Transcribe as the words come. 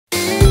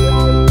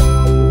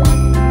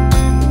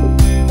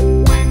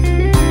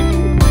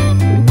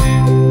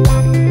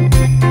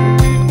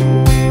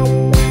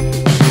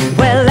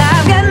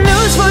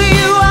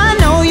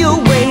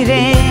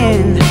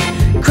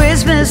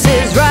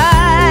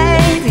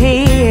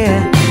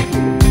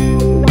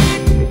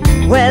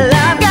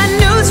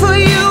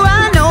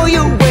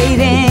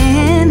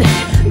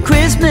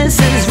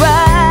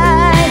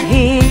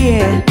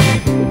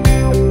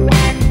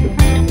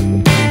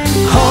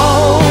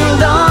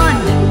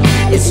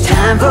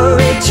time for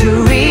it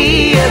to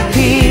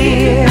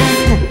reappear.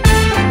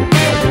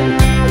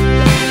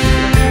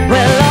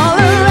 Well, all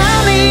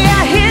around me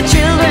I hear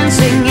children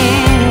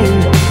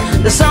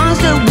singing the songs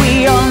that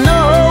we all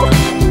know.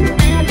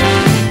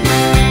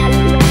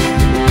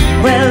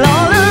 Well,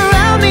 all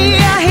around me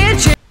I hear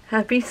children.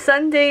 Happy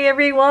Sunday,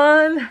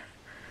 everyone.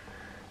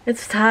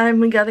 It's time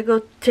we gotta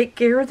go take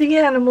care of the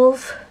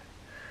animals.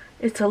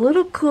 It's a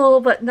little cool,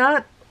 but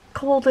not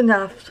cold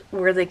enough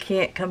where they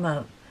can't come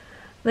out.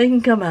 They can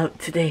come out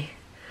today.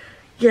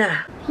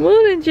 Yeah.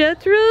 Morning,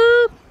 Jethro.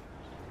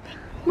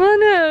 Come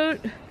on out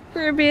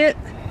for a bit.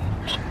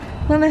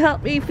 Wanna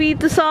help me feed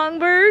the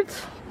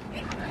songbirds?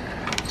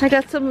 I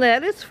got some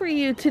lettuce for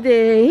you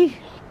today.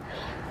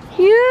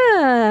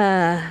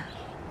 Yeah.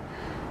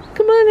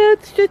 Come on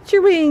out, stretch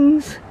your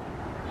wings.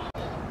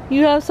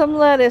 You have some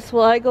lettuce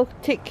while I go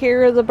take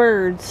care of the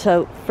birds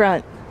out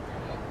front.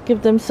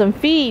 Give them some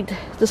feed.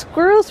 The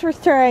squirrels were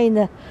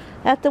trying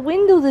at the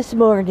window this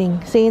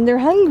morning, saying they're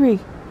hungry.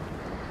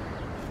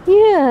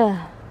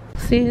 Yeah.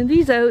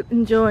 Sandy's out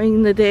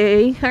enjoying the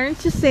day,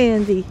 aren't you,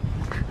 Sandy?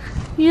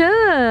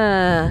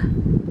 Yeah.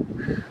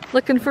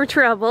 Looking for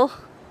trouble.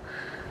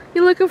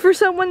 You looking for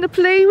someone to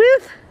play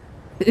with?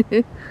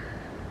 I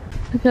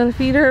gotta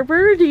feed our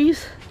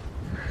birdies.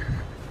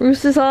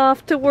 Bruce is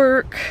off to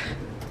work.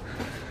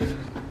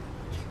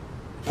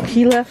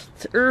 He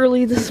left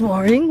early this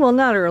morning. Well,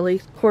 not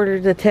early,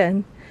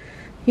 9:45.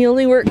 He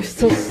only works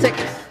till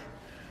 6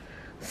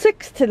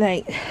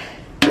 tonight.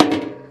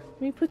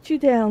 Let me put you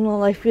down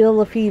while I fill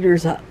the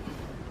feeders up.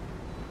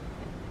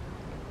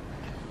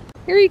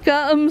 Here he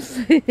comes.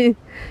 He's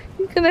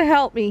gonna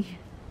help me.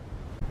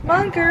 Come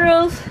on,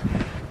 girls.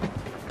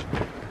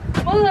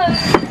 Come on.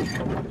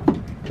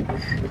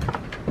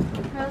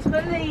 How's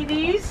my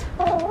ladies?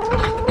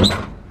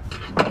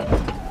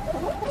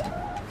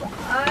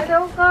 I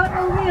don't got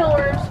no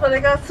mealworms, but I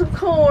got some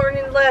corn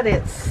and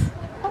lettuce.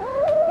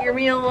 Your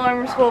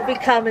mealworms will be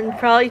coming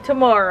probably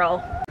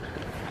tomorrow.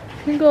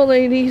 Here you go,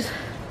 ladies.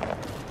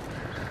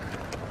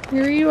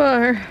 Here you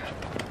are.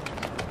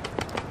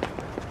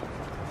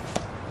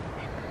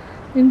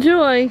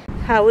 Enjoy.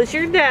 How was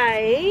your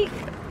night?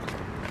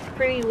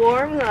 Pretty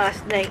warm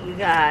last night, you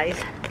guys.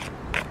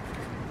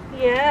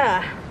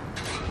 Yeah.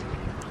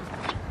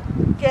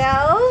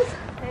 Gals,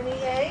 any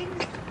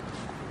eggs?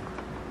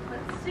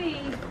 Let's see.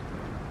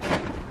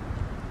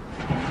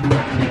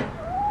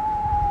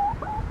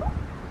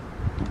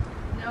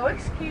 No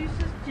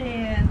excuses,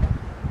 Jan.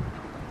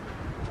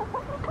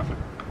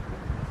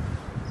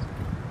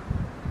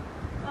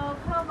 Oh,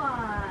 come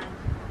on.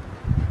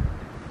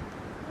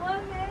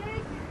 One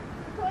egg?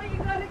 That's all you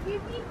gotta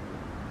give me?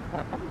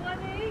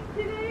 One egg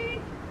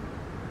today?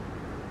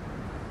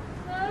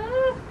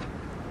 Huh?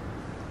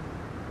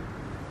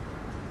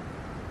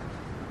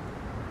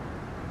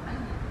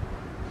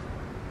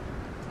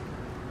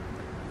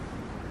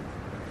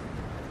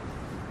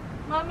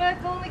 Mama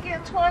only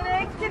gets one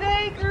egg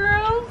today,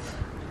 girls.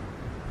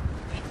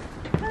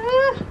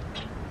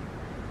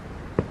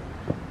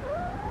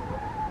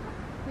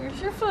 Here's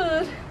your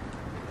food.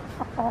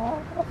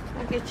 I'll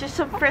get you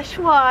some fresh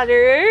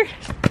water.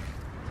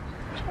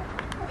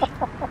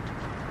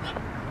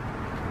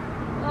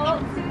 Oh,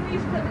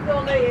 Cindy's gonna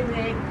go lay an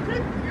egg.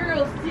 Good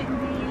girl,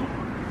 Cindy.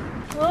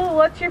 Oh,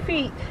 watch your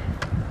feet.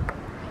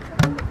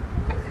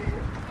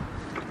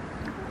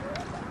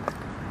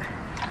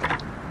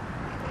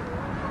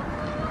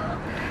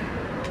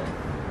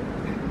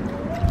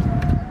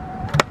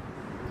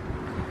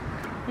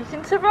 You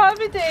can survive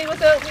a day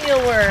without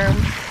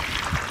mealworms.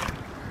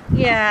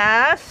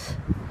 Yes.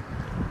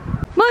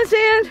 Come on,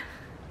 Sand.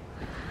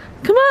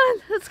 Come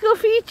on, let's go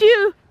feed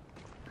you.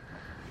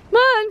 Come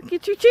on,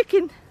 get your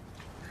chicken.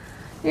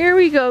 Here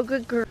we go,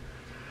 good girl.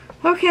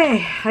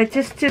 Okay, I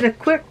just did a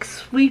quick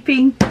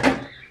sweeping,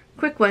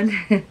 quick one,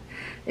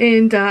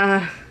 and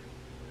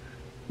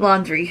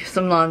laundry,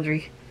 some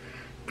laundry.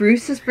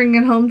 Bruce is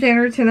bringing home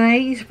dinner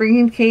tonight. He's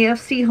bringing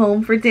KFC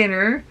home for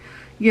dinner.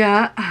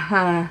 Yeah,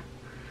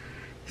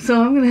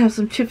 so I'm gonna have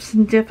some chips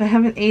and dip. I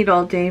haven't ate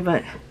all day,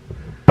 but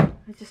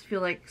I just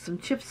feel like some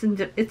chips and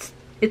dip.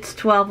 It's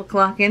 12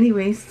 o'clock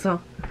anyways,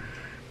 so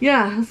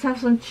yeah, let's have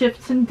some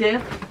chips and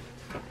dip.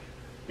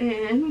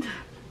 And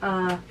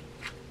oh,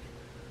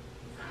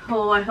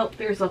 I hope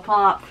there's a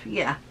pop.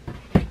 Yeah,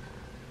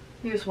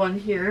 here's one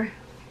here.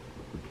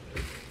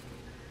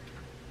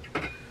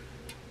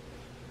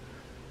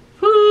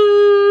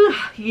 Woo!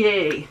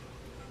 Yay!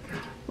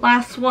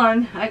 Last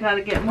one. I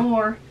gotta get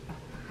more.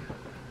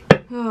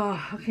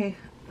 Oh, okay.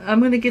 I'm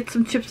gonna get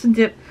some chips and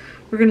dip.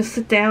 We're gonna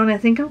sit down. I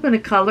think I'm gonna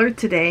color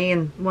today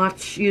and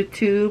watch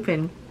YouTube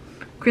and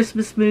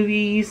Christmas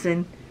movies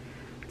and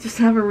just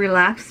have a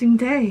relaxing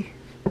day.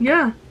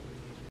 Yeah.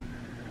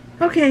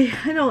 Okay,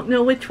 I don't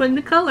know which one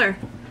to color.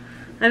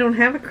 I don't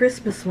have a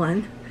Christmas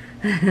one.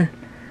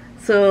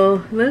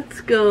 So let's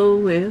go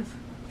with,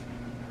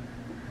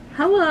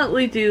 how about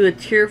we do a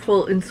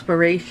cheerful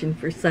inspiration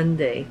for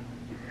Sunday?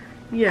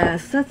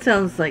 Yes, that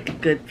sounds like a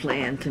good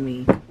plan to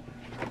me.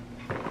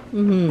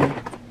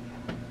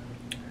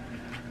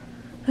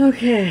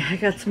 Okay, I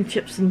got some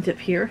chips and dip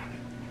here.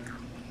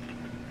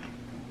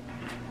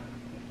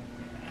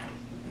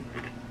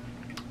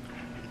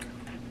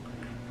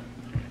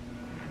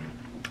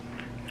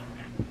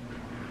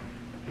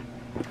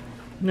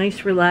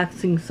 Nice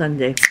relaxing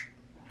Sunday.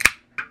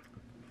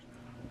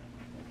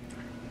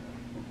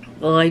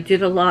 Well, I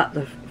did a lot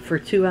for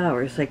 2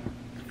 hours. I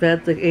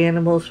fed the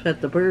animals,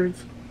 fed the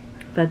birds,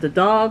 fed the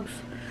dogs,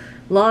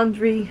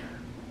 laundry,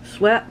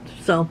 swept.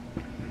 So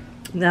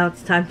now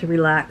it's time to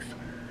relax.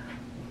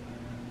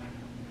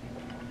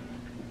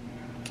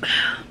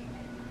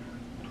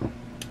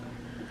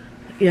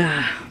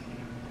 Yeah.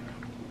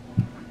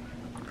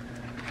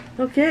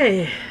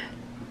 Okay.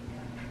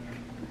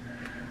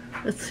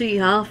 Let's see.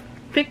 I'll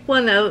pick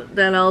one out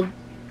that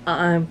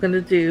I'm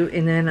gonna do,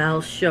 and then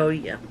I'll show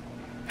you.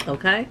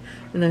 Okay?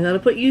 And I gotta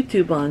put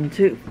YouTube on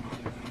too.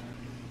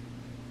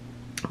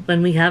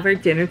 When we have our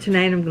dinner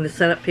tonight, I'm gonna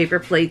set up paper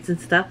plates and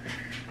stuff.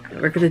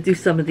 And we're gonna do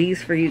some of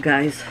these for you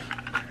guys.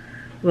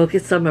 We'll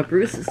get some of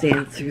Bruce's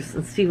answers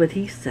and see what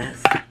he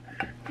says.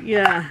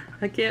 Yeah,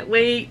 I can't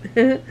wait.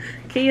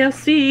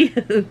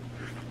 KFC.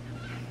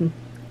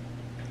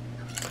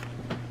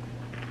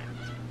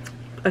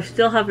 I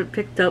still haven't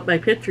picked out my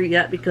picture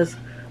yet because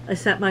I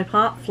sent my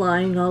pot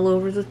flying all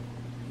over the...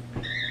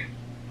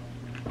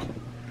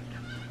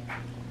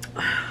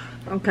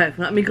 Okay,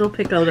 let me go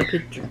pick out a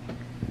picture.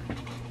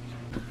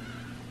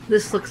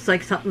 This looks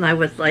like something I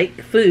would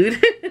like,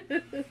 food.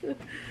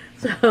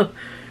 So,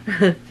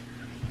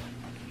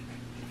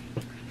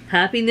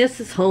 happiness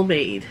is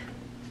homemade.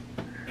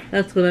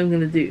 That's what I'm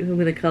going to do. I'm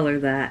going to color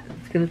that.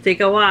 It's going to take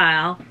a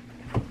while.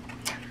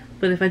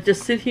 But if I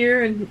just sit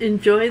here and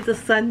enjoy the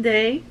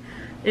Sunday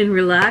and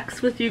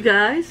relax with you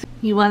guys.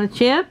 You want a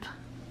chip?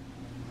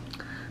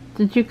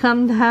 Did you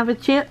come to have a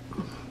chip?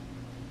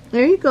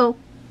 There you go.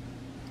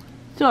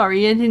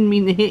 Sorry, I didn't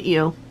mean to hit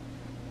you.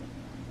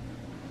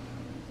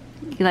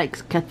 He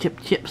likes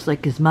ketchup chips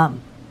like his mom.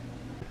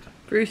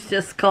 Bruce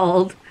just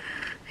called.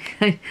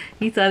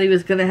 He thought he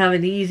was going to have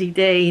an easy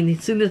day, and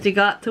as soon as he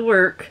got to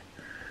work,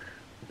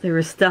 there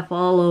was stuff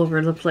all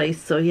over the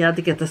place, so he had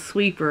to get the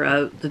sweeper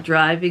out. The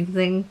driving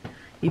thing,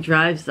 he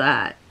drives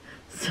that.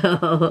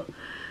 So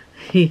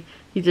he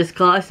just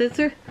called. I said,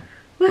 "Sir,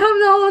 we're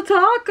having all the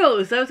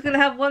tacos. I was going to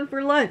have one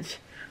for lunch."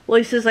 Well,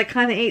 he says, "I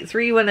kind of ate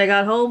 3 when I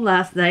got home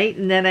last night,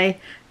 and then I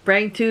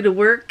bring 2 to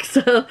work,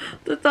 so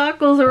the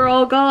tacos are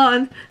all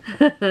gone."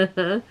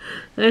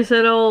 I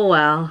said, "Oh,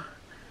 wow."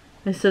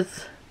 I said,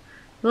 "As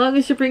long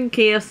as you bring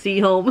KFC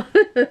home."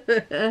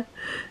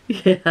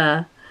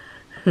 Yeah.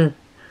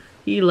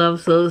 He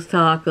loves those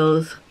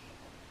tacos.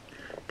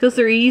 Because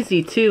they're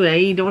easy too, eh?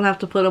 You don't have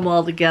to put them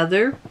all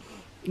together.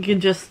 You can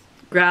just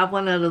grab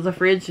one out of the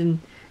fridge and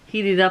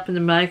heat it up in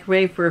the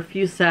microwave for a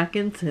few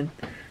seconds,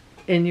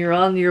 and you're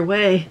on your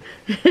way.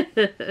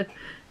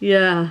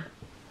 Yeah.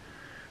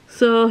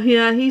 So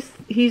yeah,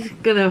 he's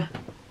gonna,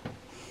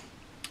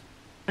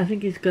 I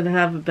think he's gonna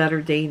have a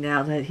better day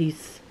now that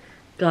he's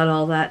got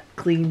all that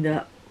cleaned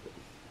up.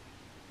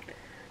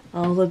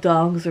 All the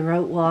dogs are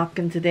out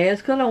walking today. I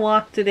was gonna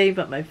walk today,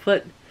 but my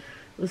foot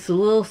was a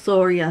little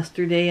sore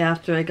yesterday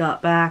after I got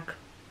back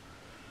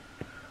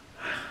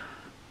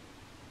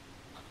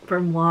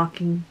from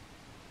walking.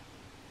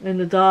 And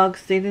the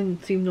dogs, they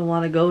didn't seem to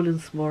want to go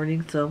this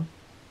morning, so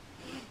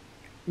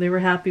they were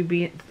happy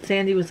being,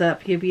 Sandy was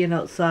happy being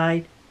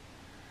outside.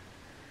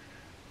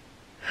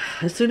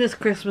 As soon as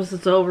Christmas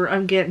is over,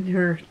 I'm getting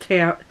her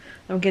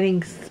I'm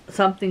getting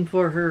something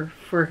for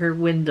her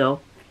window.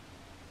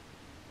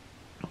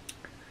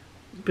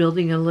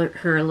 Building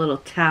her a little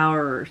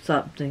tower or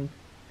something.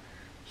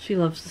 She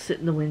loves to sit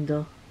in the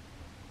window.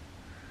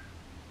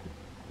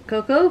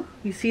 Coco,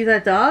 you see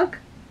that dog?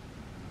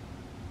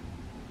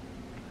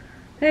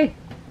 Hey.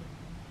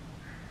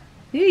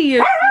 Hey,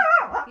 you.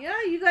 Yeah,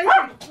 you guys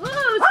are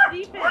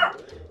sleeping.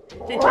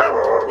 They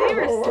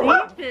were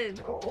sleeping.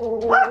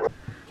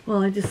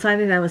 Well, I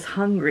decided I was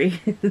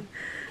hungry.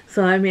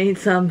 So I made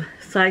some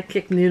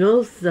sidekick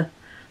noodles,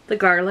 the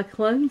garlic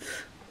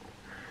ones.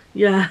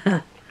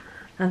 Yeah.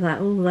 I thought,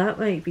 oh, that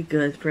might be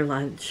good for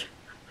lunch.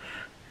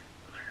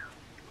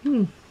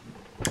 This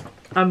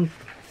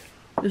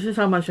is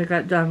how much I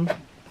got done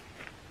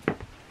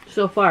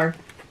so far.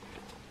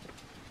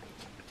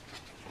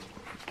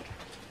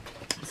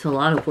 It's a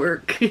lot of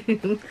work,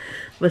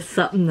 but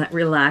something that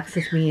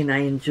relaxes me and I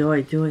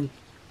enjoy doing.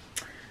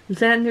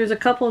 Then there's a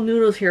couple of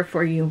noodles here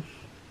for you.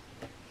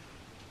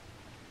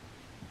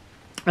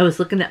 I was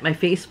looking at my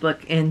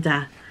Facebook and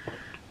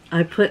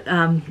I put,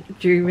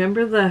 do you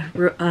remember the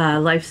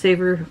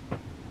Lifesaver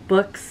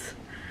books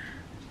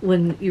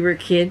when you were a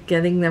kid,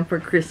 getting them for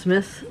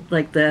Christmas?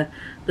 Like the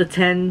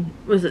 10,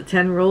 was it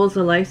 10 rolls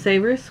of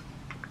Lifesavers?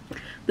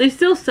 They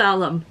still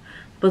sell them,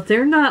 but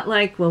they're not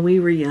like when we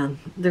were young.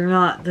 They're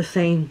not the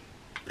same.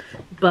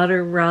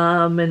 Butter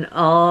rum and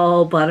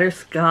all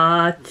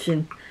butterscotch,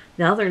 and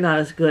now they're not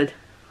as good.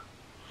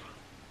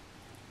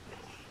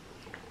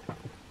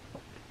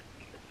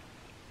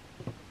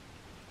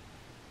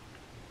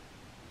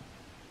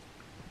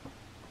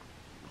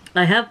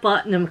 I have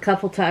bought them a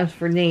couple times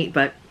for Nate,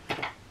 but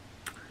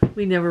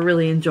we never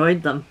really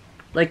enjoyed them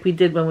like we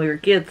did when we were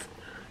kids.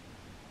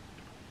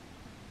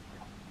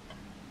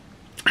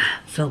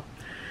 So,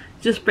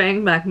 just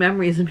bringing back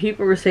memories, and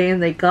people were saying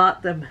they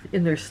got them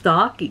in their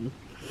stocking.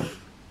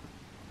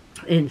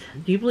 And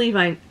do you believe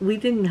we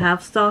didn't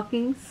have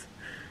stockings?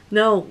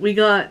 No, we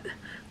got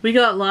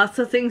lots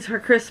of things for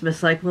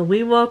Christmas. Like when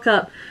we woke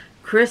up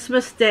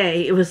Christmas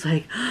Day, it was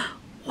like,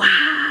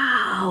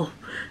 wow,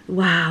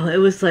 wow, it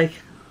was like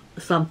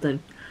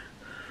something.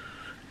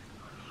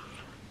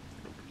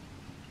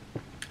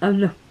 Oh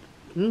no.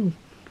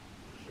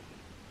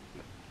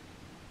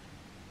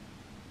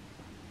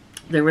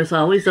 There was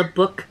always a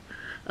book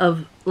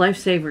of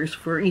lifesavers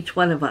for each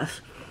one of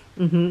us.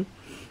 I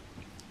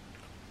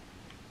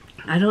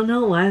don't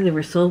know why they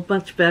were so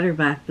much better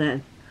back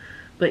then.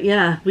 But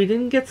yeah, we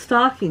didn't get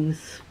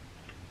stockings.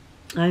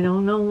 I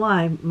don't know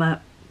why.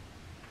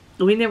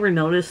 We never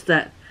noticed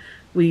that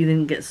we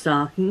didn't get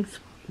stockings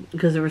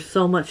because there was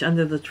so much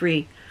under the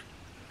tree.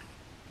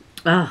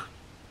 I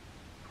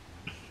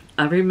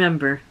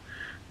remember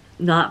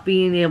not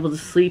being able to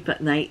sleep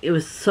at night. It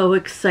was so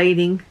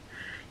exciting.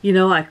 You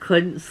know, I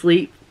couldn't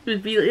sleep. It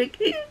would be like,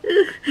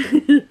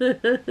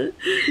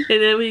 and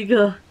then we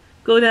go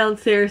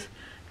downstairs.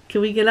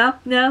 Can we get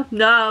up now?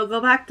 No,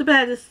 go back to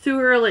bed. It's too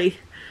early.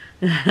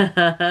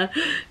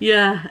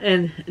 Yeah,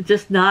 and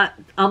just not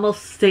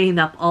almost staying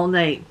up all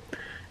night,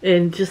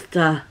 and just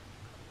the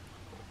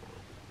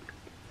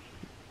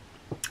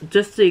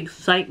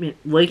excitement,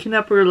 waking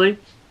up early.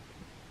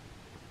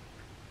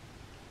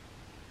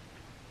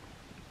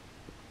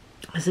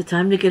 Is it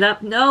time to get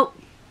up? Nope.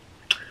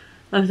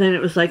 And then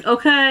it was like,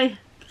 okay,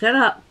 get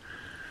up.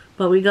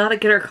 But we gotta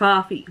get our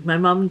coffee. My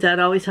mom and dad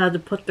always had to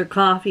put their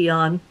coffee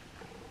on.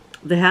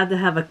 They had to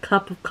have a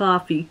cup of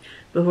coffee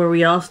before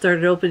we all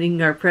started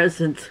opening our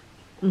presents.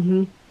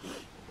 We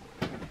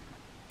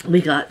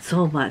got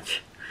so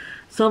much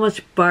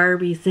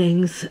Barbie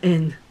things,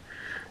 and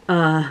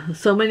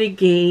so many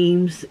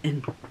games,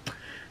 and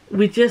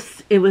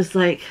it was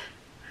like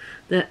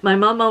that. My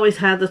mom always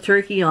had the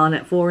turkey on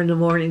at 4 in the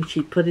morning.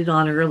 She'd put it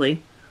on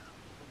early.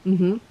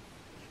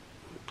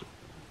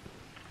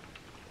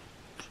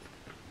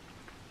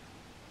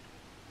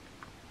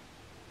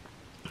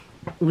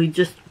 We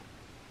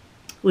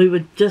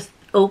would just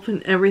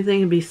open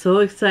everything and be so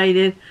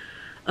excited.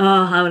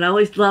 I would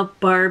always love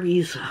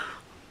Barbies.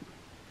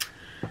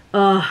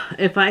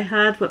 If I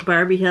had what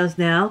Barbie has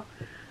now,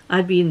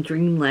 I'd be in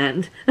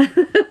dreamland.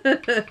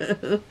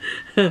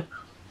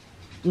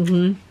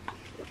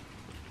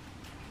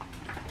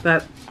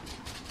 But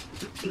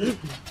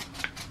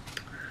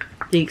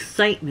the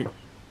excitement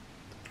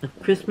of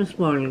Christmas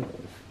morning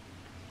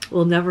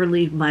will never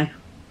leave my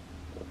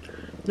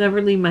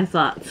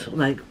thoughts.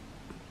 Like,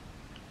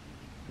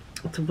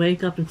 to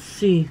wake up and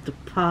see the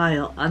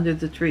pile under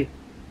the tree.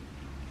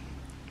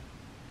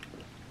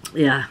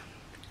 Yeah.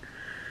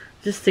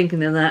 Just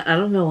thinking of that. I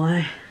don't know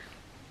why.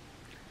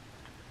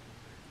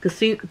 Because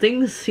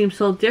things seem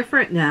so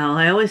different now.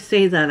 I always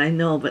say that, I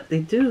know, but they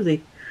do.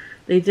 They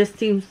just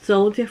seem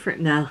so different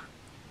now.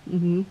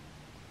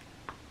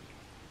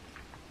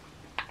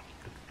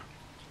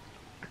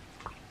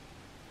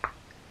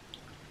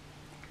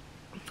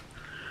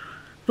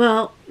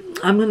 Well,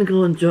 I'm going to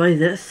go enjoy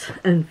this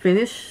and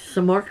finish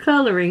some more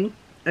coloring.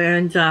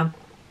 And, I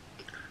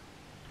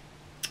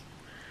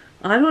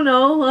don't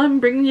know, I'm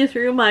bringing you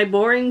through my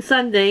boring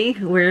Sunday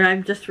where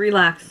I'm just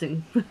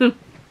relaxing.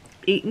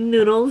 Eating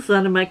noodles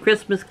out of my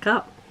Christmas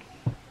cup.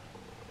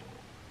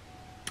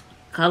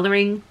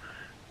 Coloring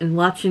and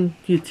watching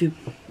YouTube.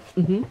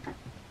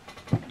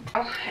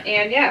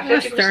 And yeah,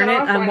 50% darn it,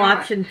 off, I'm why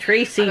watching not?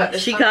 Tracy.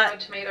 She got,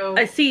 tomato,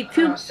 I see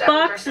 2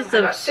 boxes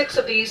of 6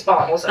 of these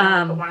bottles.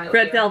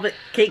 red velvet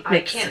cake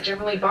mix. I can't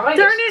generally buy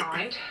Darn this it,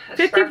 kind.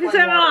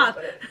 50% off.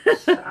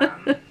 It's,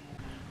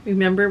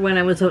 Remember when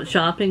I was out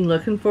shopping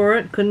looking for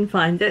it, couldn't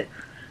find it?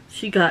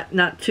 She got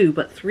not 2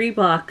 but 3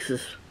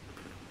 boxes.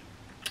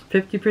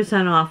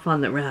 50% off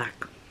on the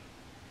rack.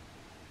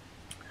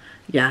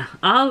 Yeah,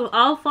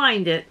 I'll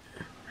find it.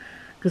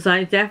 Because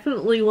I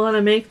definitely want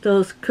to make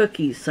those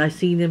cookies I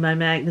seen in my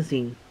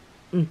magazine.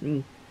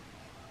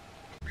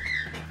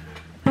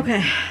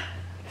 Okay.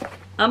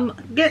 I'm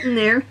getting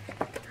there.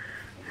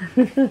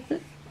 It's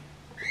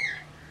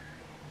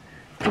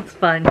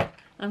fun.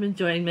 I'm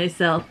enjoying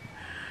myself.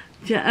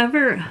 Do you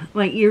ever,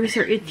 my ears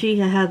are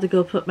itchy, I had to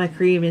go put my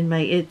cream in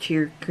my itch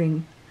ear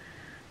cream.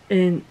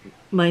 And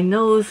my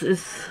nose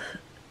is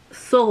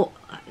so,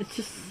 it's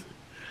just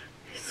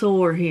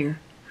sore here.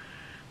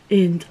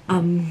 And,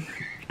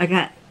 I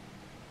got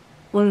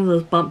one of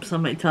those bumps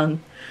on my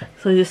tongue,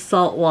 so I just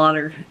salt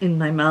water in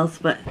my mouth,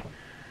 but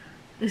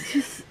it's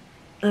just,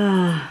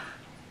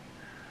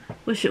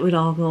 wish it would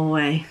all go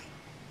away.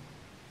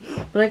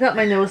 But I got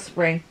my nose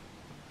spray.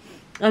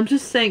 I'm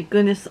just thank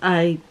goodness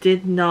I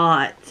did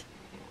not,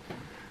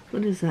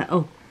 what is that?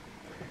 Oh,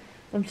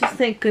 I'm just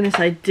thank goodness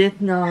I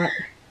did not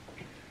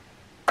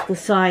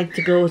decide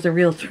to go with a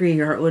real tree,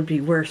 or it would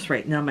be worse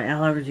right now, my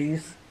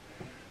allergies.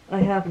 I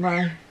have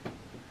my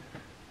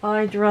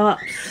eye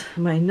drops,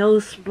 my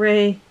nose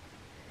spray,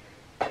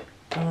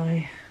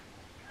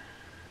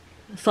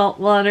 salt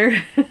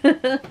water.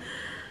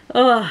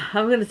 Oh,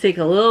 I'm going to take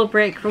a little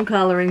break from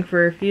coloring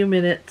for a few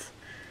minutes.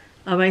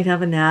 I might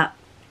have a nap.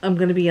 I'm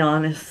going to be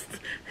honest.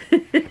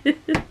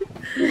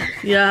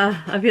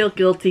 Yeah, I feel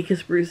guilty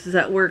because Bruce is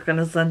at work on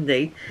a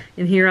Sunday.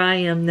 And here I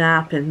am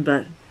napping,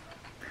 but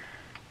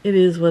it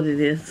is what it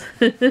is.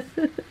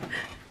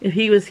 If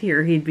he was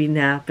here, he'd be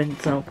napping,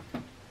 so.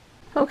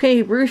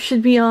 Okay, Bruce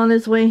should be on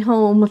his way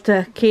home with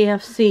the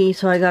KFC,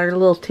 so I got our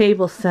little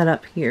table set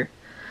up here.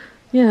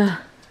 Yeah,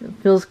 it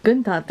feels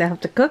good not to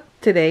have to cook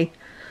today,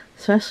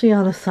 especially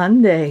on a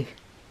Sunday.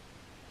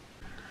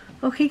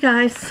 Okay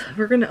guys,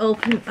 we're going to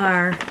open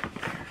our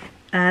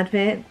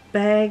Advent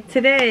bag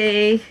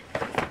today.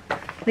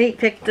 Nate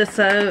picked this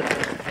out.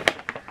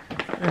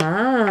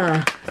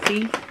 Ah,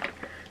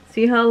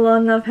 see how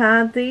long I've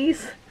had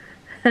these?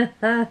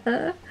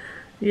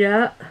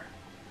 Yeah.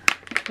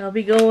 I'll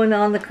be going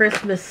on the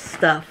Christmas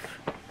stuff.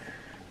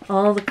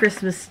 All the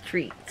Christmas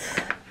treats.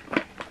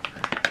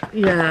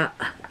 Yeah.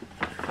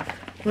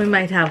 We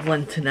might have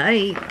one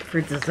tonight for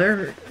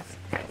dessert.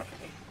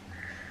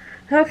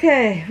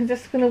 Okay, I'm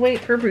just gonna wait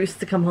for Bruce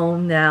to come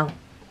home now.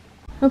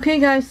 Okay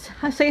guys,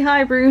 say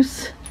hi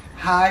Bruce.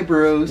 Hi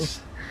Bruce.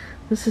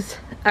 This is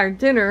our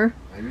dinner.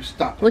 You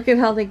stop. Look at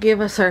how they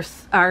give us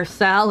our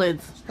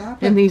salads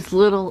Stop in it. these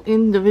little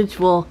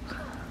individual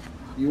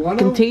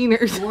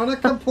containers. You want to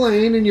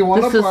complain and you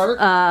want This to is, bark.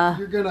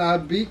 You're gonna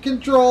be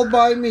controlled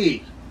by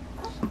me.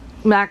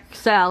 Mac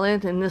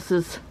salad, and this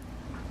is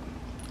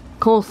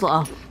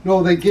coleslaw.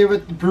 No, they give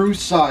it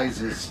Bruce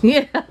sizes.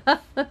 Yeah.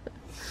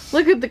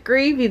 Look at the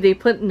gravy they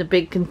put in the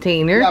big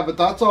container. Yeah, but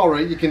that's all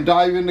right. You can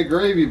dive into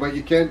gravy, but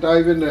you can't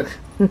dive into.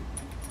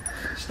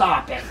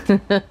 Stop it.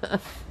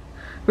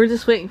 We're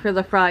just waiting for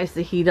the fries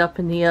to heat up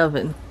in the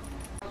oven.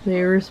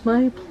 There's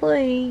my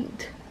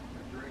plate.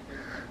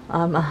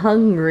 I'm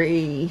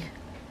hungry.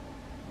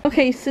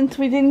 Okay, since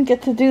we didn't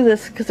get to do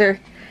this because our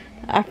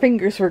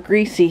fingers were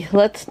greasy,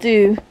 let's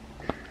do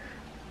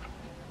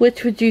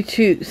which would you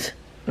choose,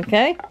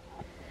 okay?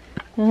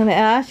 I'm going to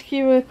ask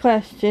you a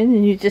question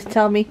and you just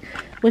tell me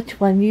which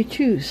one you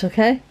choose,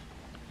 okay?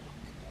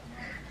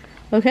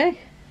 Okay?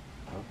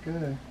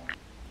 Okay.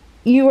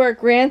 You are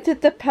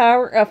granted the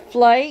power of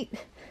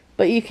flight,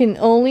 but you can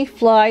only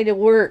fly to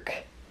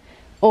work.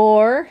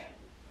 Or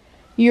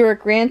you are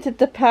granted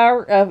the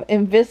power of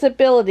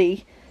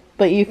invisibility,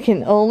 but you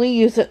can only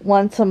use it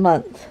once a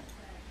month.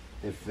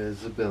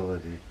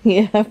 Invisibility.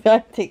 Yeah,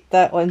 I take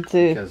that one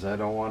too. Because I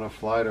don't want to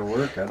fly to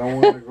work. I don't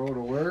want to go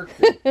to work.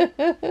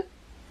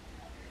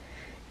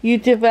 You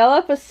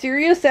develop a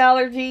serious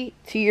allergy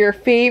to your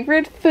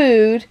favorite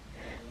food,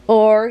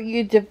 or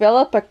you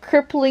develop a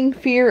crippling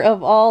fear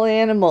of all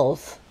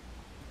animals.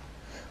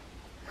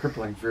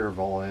 Crippling fear of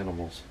all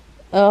animals.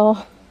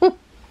 Oh. I'm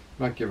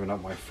not giving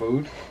up my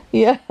food.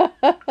 Yeah.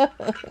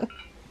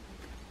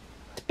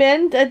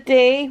 Spend a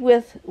day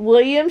with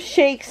William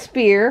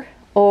Shakespeare,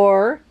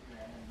 or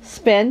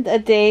spend a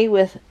day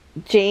with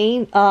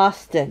Jane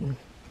Austen.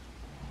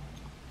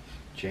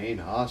 Jane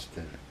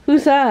Austen.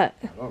 Who's that?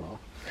 I don't know.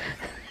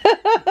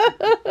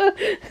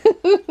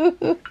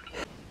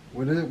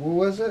 What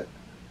was it?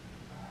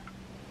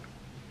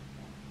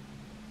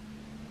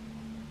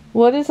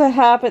 What is a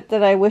habit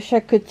that I wish I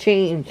could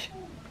change?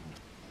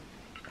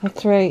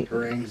 That's right.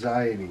 Her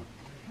anxiety.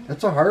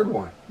 That's a hard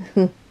one.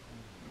 Because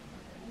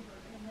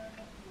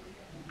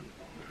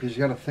you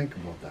got to think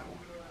about that one.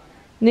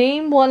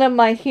 Name one of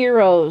my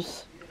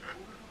heroes.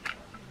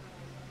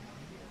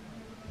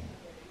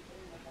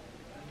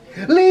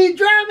 Lee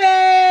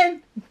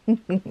Drummond!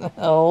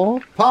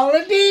 No.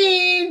 Paula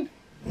Dean!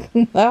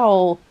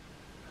 No.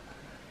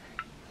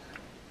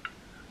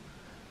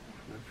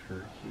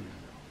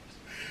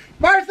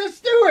 Martha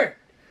Stewart!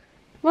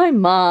 My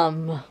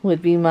mom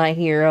would be my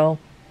hero.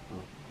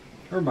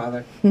 Her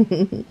mother.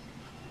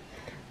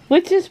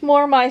 Which is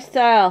more my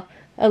style?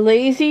 A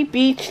lazy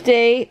beach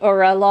day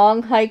or a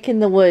long hike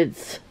in the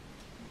woods?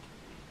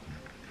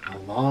 A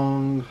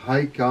long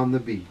hike on the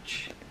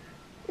beach.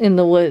 In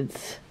the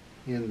woods.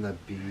 In the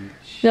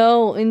beach.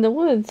 No, in the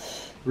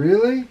woods.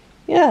 Really?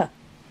 Yeah.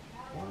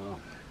 Wow.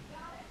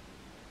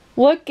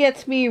 What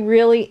gets me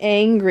really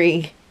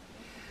angry?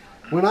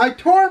 When I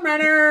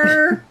torment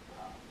her!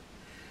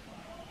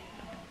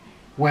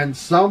 When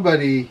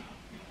somebody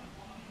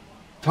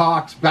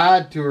talks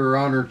bad to her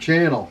on her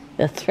channel.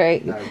 That's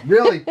right. That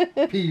really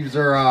peeves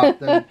her off.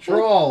 Them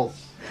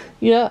trolls.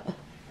 Yeah.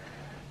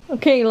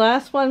 Okay,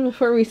 last one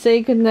before we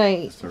say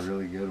goodnight. That's a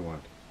really good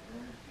one.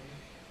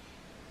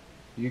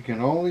 You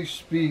can only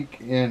speak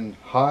in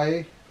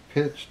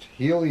high-pitched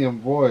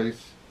helium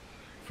voice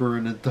for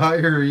an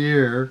entire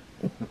year.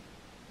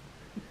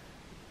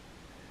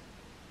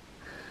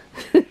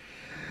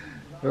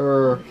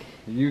 Or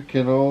you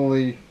can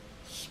only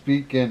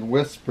speak in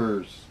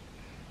whispers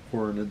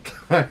for an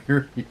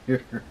entire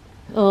year.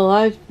 Oh,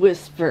 I'd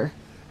whisper.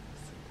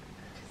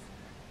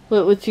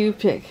 What would you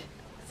pick?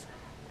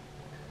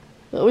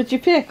 What would you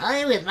pick?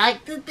 I would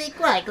like to speak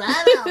like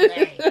that all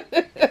day.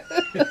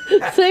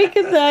 Say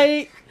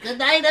goodnight. Good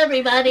night,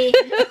 everybody.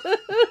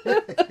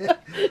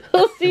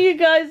 We'll see you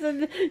guys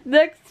in the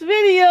next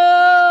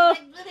video.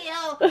 Next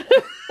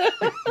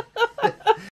video.